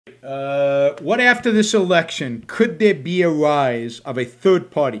What after this election? Could there be a rise of a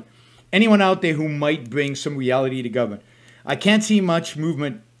third party? Anyone out there who might bring some reality to government? I can't see much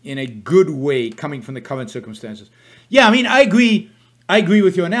movement in a good way coming from the current circumstances. Yeah, I mean, I agree. I agree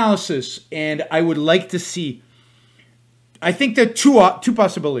with your analysis, and I would like to see. I think there are two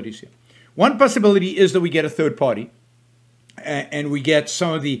possibilities here. One possibility is that we get a third party, and we get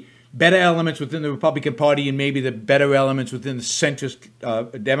some of the better elements within the Republican Party and maybe the better elements within the centrist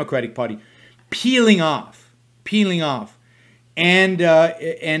Democratic Party peeling off, and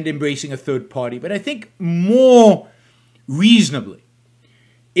embracing a third party. But I think more reasonably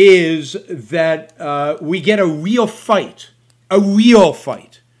is that we get a real fight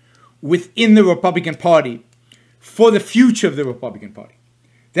within the Republican Party for the future of the Republican Party.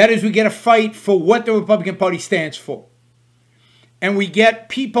 That is, we get a fight for what the Republican Party stands for. And we get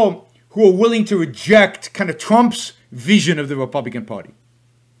people who are willing to reject kind of Trump's vision of the Republican Party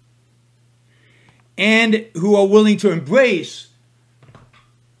and who are willing to embrace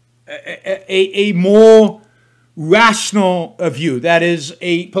a more rational view. That is,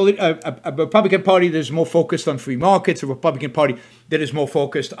 a Republican Party that is more focused on free markets, a Republican Party that is more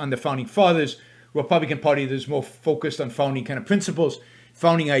focused on the Founding Fathers, a Republican Party that is more focused on founding kind of principles,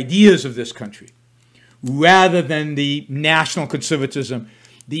 founding ideas of this country, rather than the national conservatism,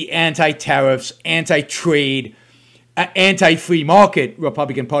 the anti-tariffs, anti-trade, anti-free market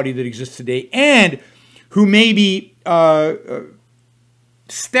Republican Party that exists today, and who maybe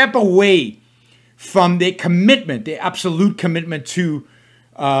step away from their commitment, their absolute commitment to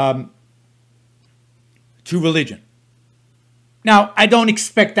religion. Now, I don't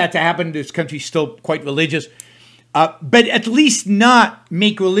expect that to happen. This country's still quite religious, but at least not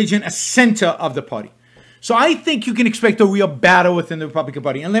make religion a center of the party. So I think you can expect a real battle within the Republican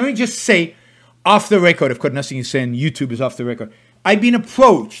Party. And let me just say, off the record, of course, nothing you say on YouTube is off the record. I've been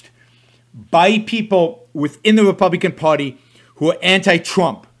approached by people within the Republican Party who are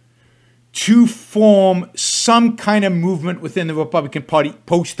anti-Trump to form some kind of movement within the Republican Party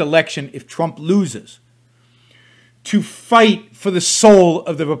post-election if Trump loses, to fight for the soul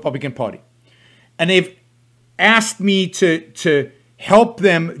of the Republican Party. And they've asked me to help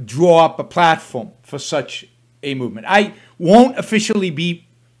them draw up a platform for such a movement. I won't officially be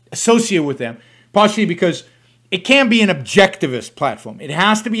associated with them, partially because it can't be an objectivist platform. It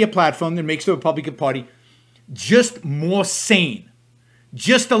has to be a platform that makes the Republican Party just more sane,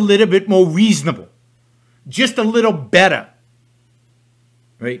 just a little bit more reasonable, just a little better,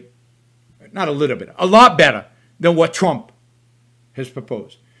 right? Not a little bit, a lot better than what Trump has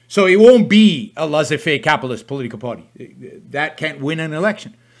proposed. So it won't be a laissez-faire capitalist political party. That can't win an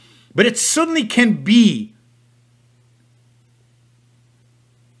election. But it certainly can be,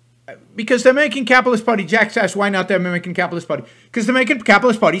 because the American Capitalist Party, Jack asked, why not the American Capitalist Party? Because the American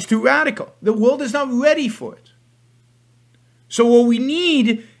Capitalist Party is too radical. The world is not ready for it. So what we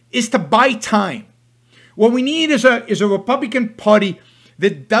need is to buy time. What we need is a Republican Party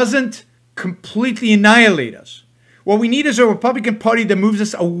that doesn't completely annihilate us. What we need is a Republican Party that moves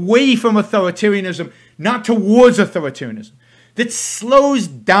us away from authoritarianism, not towards authoritarianism, that slows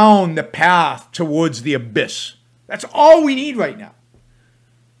down the path towards the abyss. That's all we need right now.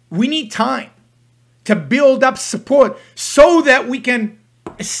 We need time to build up support so that we can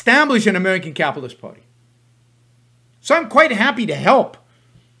establish an American Capitalist Party. So I'm quite happy to help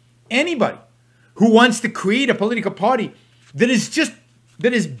anybody who wants to create a political party that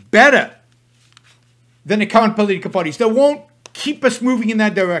is better than the current political parties, that won't keep us moving in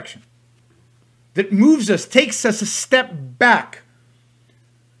that direction, that moves us, takes us a step back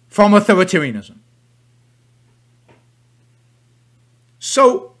from authoritarianism.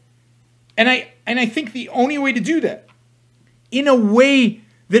 So, and I think the only way to do that, in a way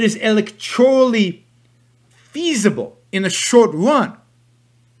that is electorally feasible in the short run,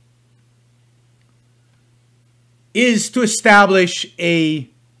 is to establish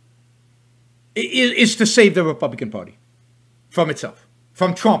is to save the Republican Party from itself.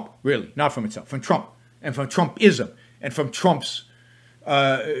 From Trump, really, not from itself. From Trump and from Trumpism and from Trump's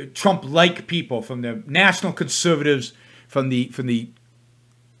Trump-like people, from the national conservatives, from the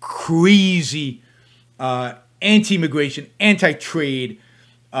crazy anti-immigration, anti-trade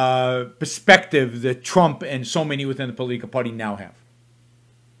perspective that Trump and so many within the political party now have.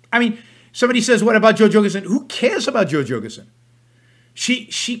 I mean, somebody says, what about Jo Jorgensen? Who cares about Jo Jorgensen?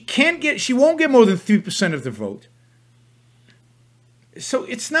 She won't get more than 3% of the vote. So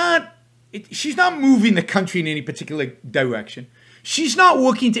she's not moving the country in any particular direction. She's not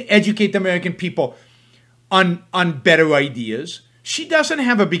working to educate the American people on better ideas. She doesn't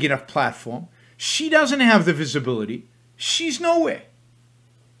have a big enough platform. She doesn't have the visibility. She's nowhere.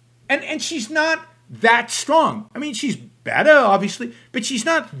 And she's not that strong. I mean, she's better, obviously, but she's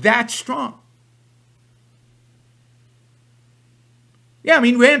not that strong. Yeah, I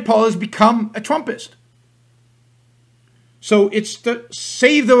mean, Rand Paul has become a Trumpist. So it's to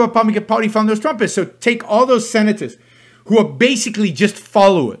save the Republican Party from those Trumpists. So take all those senators who are basically just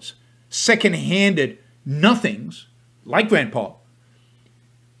followers, second-handed nothings, like Rand Paul.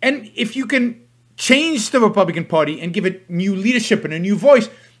 And if you can change the Republican Party and give it new leadership and a new voice,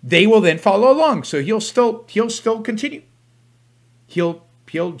 they will then follow along. So he'll still continue. He'll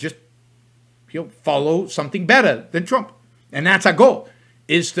follow something better than Trump. And that's our goal,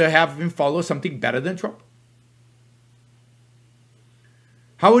 is to have him follow something better than Trump.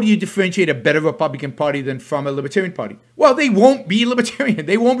 How would you differentiate a better Republican Party than from a Libertarian Party? Well, they won't be Libertarian.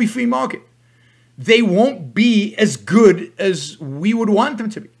 They won't be free market. They won't be as good as we would want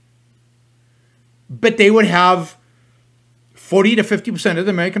them to be. But they would have 40 to 50% of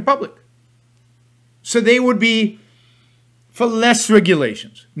the American public. So they would be for less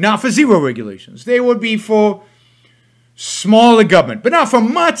regulations, not for zero regulations. They would be for smaller government, but not for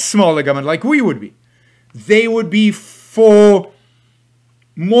much smaller government like we would be. They would be for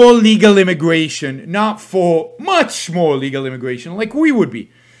more legal immigration, not for much more legal immigration like we would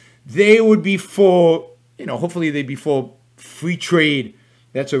be. They would be for, hopefully they'd be for free trade.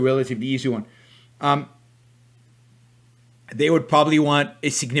 That's a relatively easy one. They would probably want a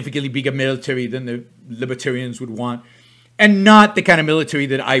significantly bigger military than the libertarians would want, and not the kind of military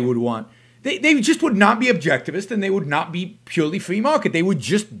that I would want. They just would not be objectivist, and they would not be purely free market. They would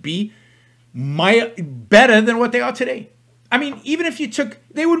just be better than what they are today. I mean, even if you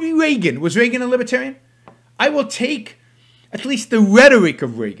they would be Reagan. Was Reagan a libertarian? I will take at least the rhetoric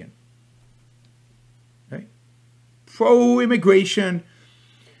of Reagan. Right? Pro-immigration,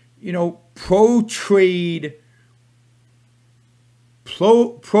 pro-trade,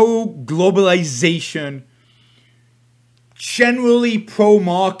 pro-globalization, generally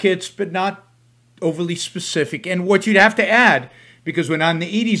pro-markets, but not overly specific. And what you'd have to add, because we're not in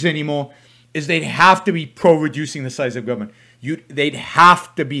the 80s anymore, is they'd have to be pro-reducing the size of government. They'd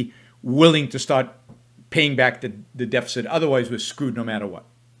have to be willing to start paying back the deficit. Otherwise, we're screwed no matter what.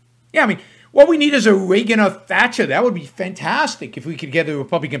 Yeah, I mean, what we need is a Reagan or Thatcher. That would be fantastic if we could get the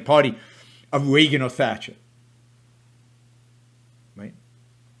Republican Party of Reagan or Thatcher. Right?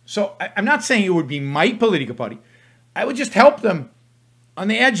 So I'm not saying it would be my political party. I would just help them on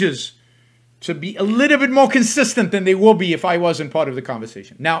the edges to be a little bit more consistent than they will be if I wasn't part of the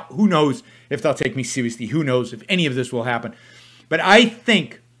conversation. Now, who knows if they'll take me seriously? Who knows if any of this will happen? But I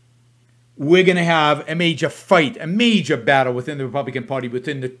think we're going to have a major fight, a major battle within the Republican Party,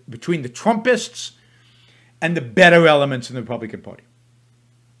 between the Trumpists and the better elements in the Republican Party.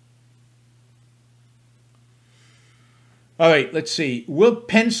 All right, let's see. Will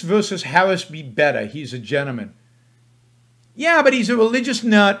Pence versus Harris be better? He's a gentleman. Yeah, but he's a religious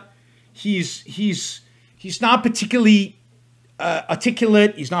nut. He's not particularly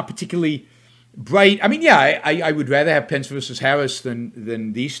articulate. He's not particularly bright. I mean, yeah, I would rather have Pence versus Harris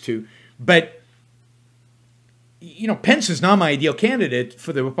than these two. But, Pence is not my ideal candidate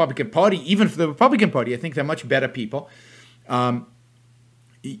for the Republican Party, even for the Republican Party. I think they're much better people. I'd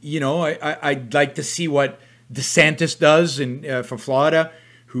like to see what DeSantis does for Florida,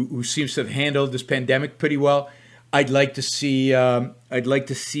 who seems to have handled this pandemic pretty well. I'd like to see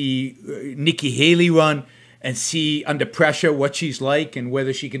Nikki Haley run and see under pressure what she's like and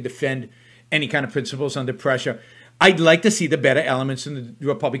whether she can defend any kind of principles under pressure. I'd like to see the better elements in the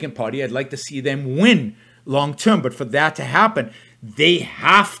Republican Party. I'd like to see them win long term. But for that to happen, they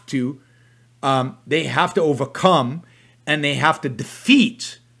have to overcome and they have to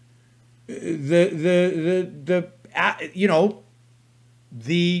defeat the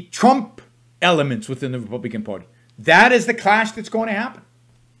Trump elements within the Republican Party. That is the clash that's going to happen.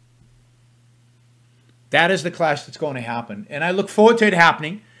 That is the clash that's going to happen. And I look forward to it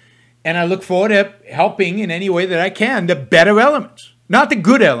happening. And I look forward to helping in any way that I can the better elements. Not the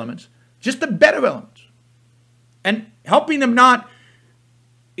good elements, just the better elements. And helping them not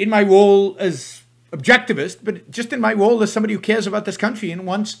in my role as objectivist, but just in my role as somebody who cares about this country and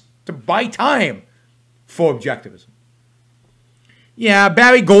wants to buy time for objectivism. Yeah,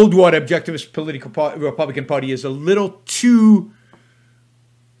 Barry Goldwater, objectivist Republican Party, is a little too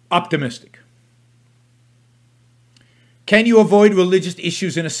optimistic. Can you avoid religious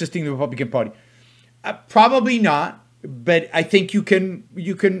issues in assisting the Republican Party? Probably not, but I think you can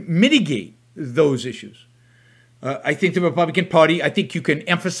mitigate those issues. I think the Republican Party, I think you can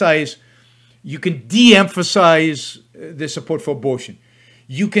de-emphasize the support for abortion.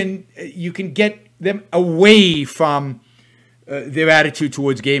 You can get them away from their attitude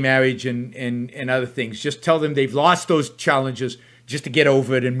towards gay marriage and other things. Just tell them they've lost those challenges, just to get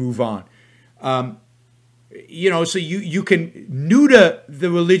over it and move on. So you can neuter the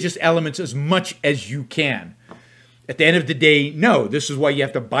religious elements as much as you can. At the end of the day, no, this is why you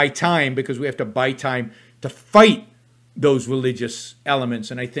have to buy time, because we have to buy time to fight those religious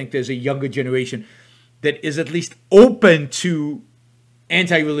elements. And I think there's a younger generation that is at least open to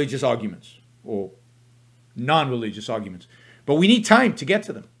anti-religious arguments or non-religious arguments. But we need time to get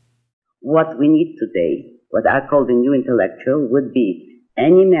to them. What we need today, what I call the new intellectual, would be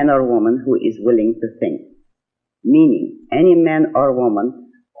any man or woman who is willing to think. Meaning, any man or woman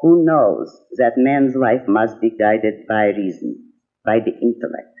who knows that man's life must be guided by reason, by the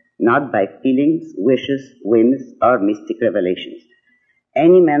intellect, not by feelings, wishes, whims, or mystic revelations.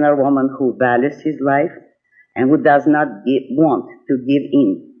 Any man or woman who values his life and who does not want to give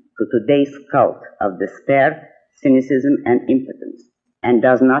in to today's cult of despair, cynicism, and impotence, and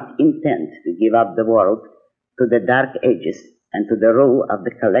does not intend to give up the world to the dark ages and to the rule of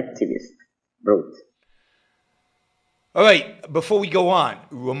the collectivist brute. All right, before we go on,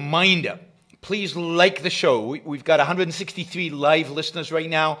 reminder, please like the show. We've got 163 live listeners right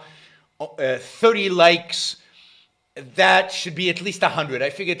now, 30 likes. That should be at least 100. I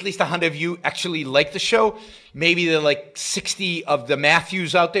figure at least 100 of you actually like the show. Maybe there are like 60 of the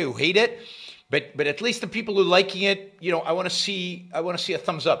Matthews out there who hate it, but at least the people who are liking it, I want to see a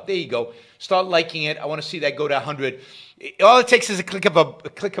thumbs up. There you go. Start liking it. I want to see that go to 100. All it takes is a click of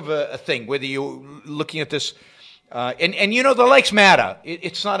a thing. Whether you're looking at this. And the likes matter.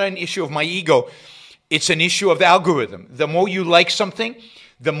 It's not an issue of my ego. It's an issue of the algorithm. The more you like something,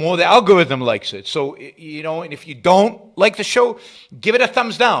 the more the algorithm likes it. So, and if you don't like the show, give it a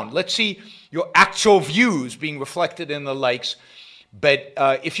thumbs down. Let's see your actual views being reflected in the likes. But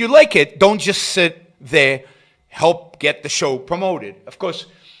if you like it, don't just sit there. Help get the show promoted. Of course,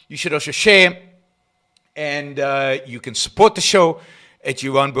 you should also share. And you can support the show at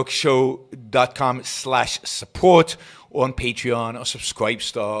yaronbrookshow.com/support, or on Patreon or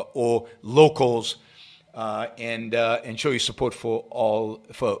Subscribestar or Locals, and show your support for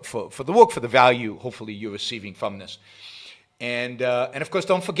the work, for the value hopefully you're receiving from this. And of course,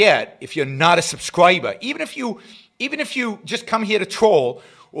 don't forget, if you're not a subscriber, even if you just come here to troll,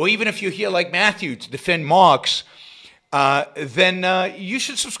 or even if you're here like Matthew to defend Marx, then you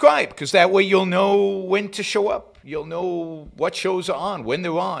should subscribe, because that way you'll know when to show up. You'll know what shows are on, when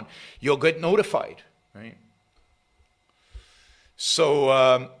they're on. You'll get notified, right?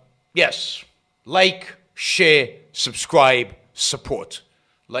 So, yes, like, share, subscribe, support.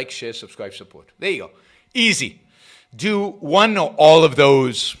 Like, share, subscribe, support. There you go. Easy. Do one or all of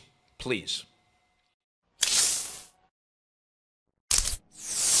those, please.